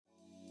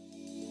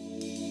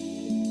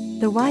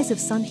The rise of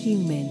Son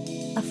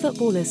Heung-min, a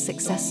footballer's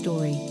success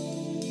story.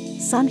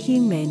 Son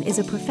Heung-min is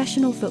a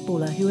professional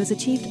footballer who has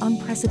achieved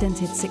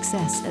unprecedented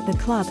success at the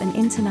club and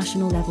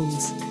international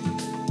levels.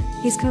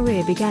 His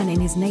career began in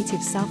his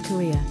native South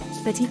Korea,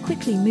 but he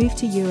quickly moved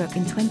to Europe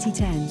in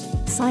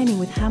 2010, signing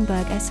with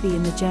Hamburg SV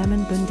in the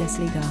German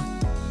Bundesliga.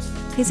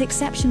 His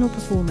exceptional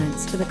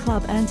performance for the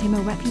club earned him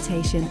a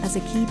reputation as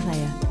a key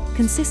player,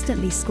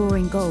 consistently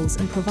scoring goals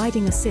and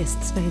providing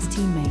assists for his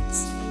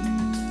teammates.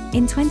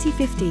 In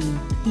 2015,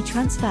 he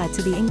transferred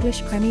to the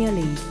English Premier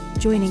League,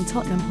 joining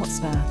Tottenham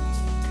Hotspur.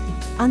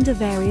 Under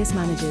various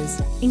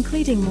managers,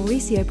 including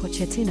Mauricio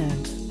Pochetino,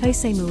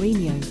 Jose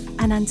Mourinho,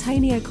 and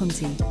Antonio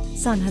Conte,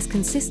 Son has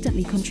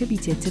consistently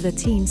contributed to the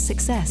team's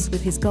success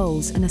with his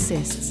goals and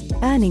assists,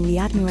 earning the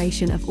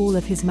admiration of all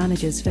of his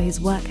managers for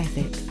his work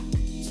ethic.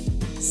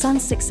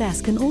 Son's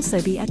success can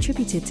also be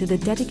attributed to the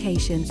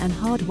dedication and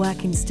hard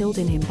work instilled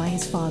in him by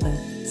his father,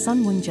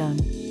 son Woong-jung,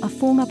 a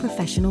former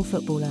professional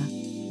footballer.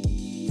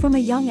 From a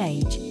young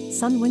age,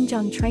 son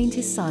Woong-jung trained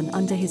his son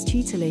under his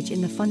tutelage in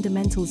the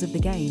fundamentals of the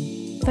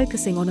game,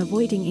 focusing on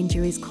avoiding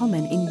injuries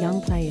common in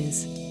young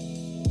players.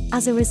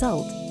 As a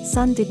result,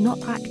 Son did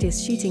not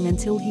practice shooting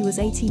until he was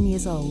 18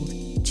 years old,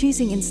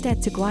 choosing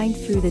instead to grind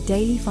through the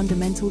daily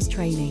fundamentals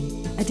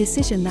training, a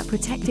decision that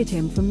protected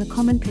him from the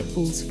common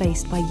pitfalls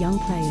faced by young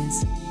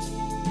players.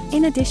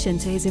 In addition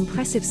to his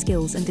impressive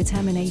skills and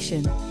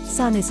determination,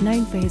 Son is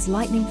known for his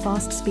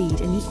lightning-fast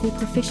speed and equal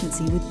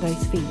proficiency with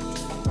both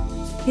feet.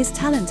 His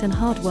talent and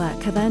hard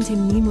work have earned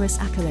him numerous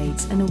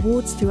accolades and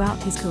awards throughout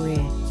his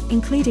career,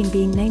 including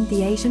being named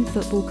the Asian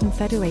Football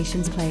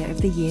Confederation's Player of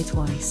the Year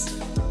twice.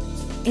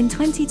 In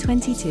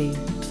 2022,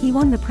 he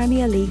won the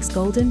Premier League's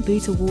Golden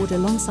Boot Award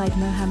alongside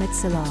Mohamed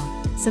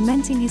Salah,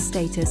 cementing his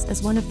status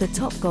as one of the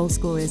top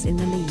goalscorers in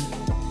the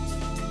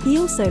league. He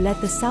also led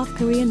the South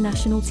Korean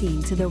national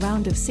team to the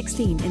round of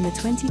 16 in the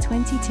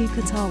 2022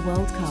 Qatar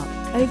World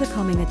Cup,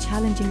 overcoming a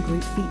challenging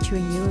group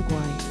featuring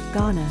Uruguay,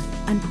 Ghana,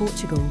 and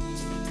Portugal.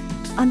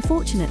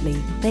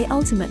 Unfortunately, they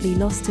ultimately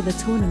lost to the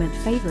tournament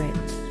favourite,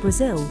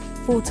 Brazil,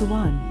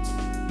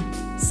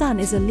 4-1. Son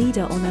is a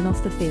leader on and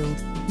off the field,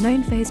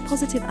 known for his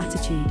positive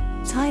attitude,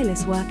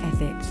 tireless work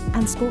ethic,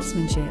 and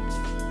sportsmanship.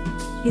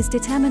 His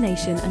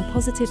determination and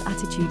positive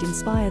attitude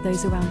inspire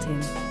those around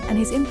him, and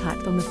his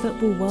impact on the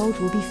football world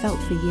will be felt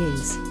for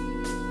years.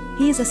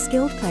 He is a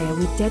skilled player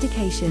with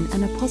dedication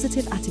and a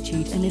positive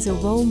attitude and is a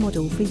role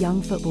model for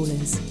young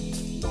footballers.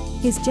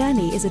 His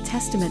journey is a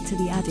testament to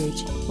the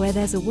adage, where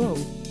there's a will,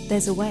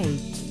 there's a way,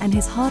 and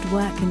his hard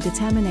work and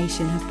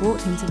determination have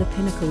brought him to the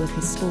pinnacle of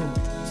his sport.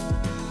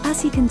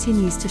 As he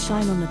continues to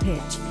shine on the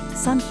pitch,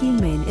 Son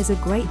Heung-min is a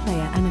great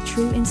player and a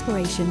true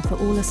inspiration for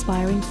all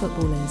aspiring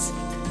footballers.